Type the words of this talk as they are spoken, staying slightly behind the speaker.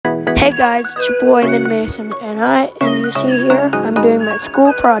Hey guys, it's your boy Min Mason, and you see here, I'm doing my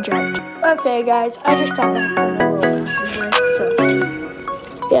school project. Okay guys, I just got back from a little bathroom break, so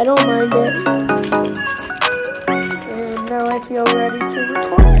yeah, don't mind it. And now I feel ready to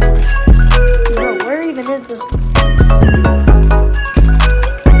record. Bro, where even is this?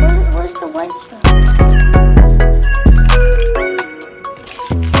 Where's the white stuff?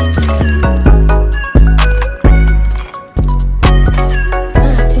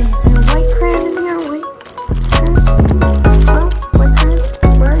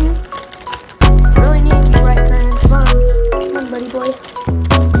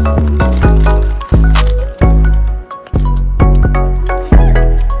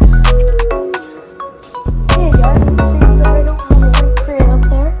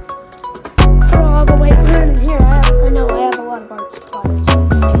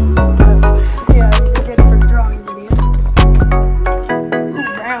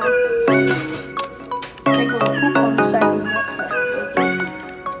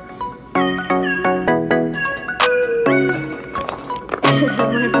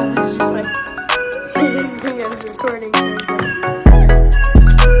 My brother's just like, he didn't think I was recording, so he's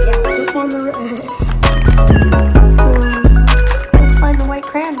like, yeah, poop on the let's find the white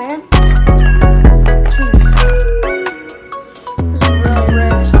crayon, man. Jeez. This is really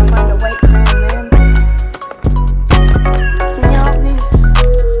rare just to find a white crayon, man. Can you help me?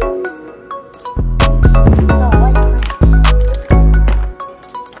 No, white crayon.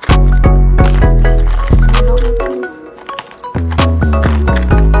 Can you help me, please?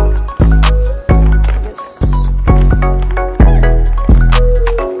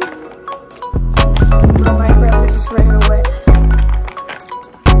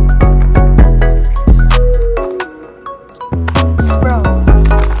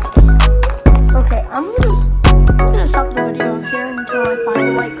 I'm gonna stop the video here until I find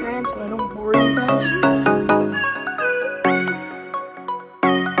a white crayon so I don't bore you guys.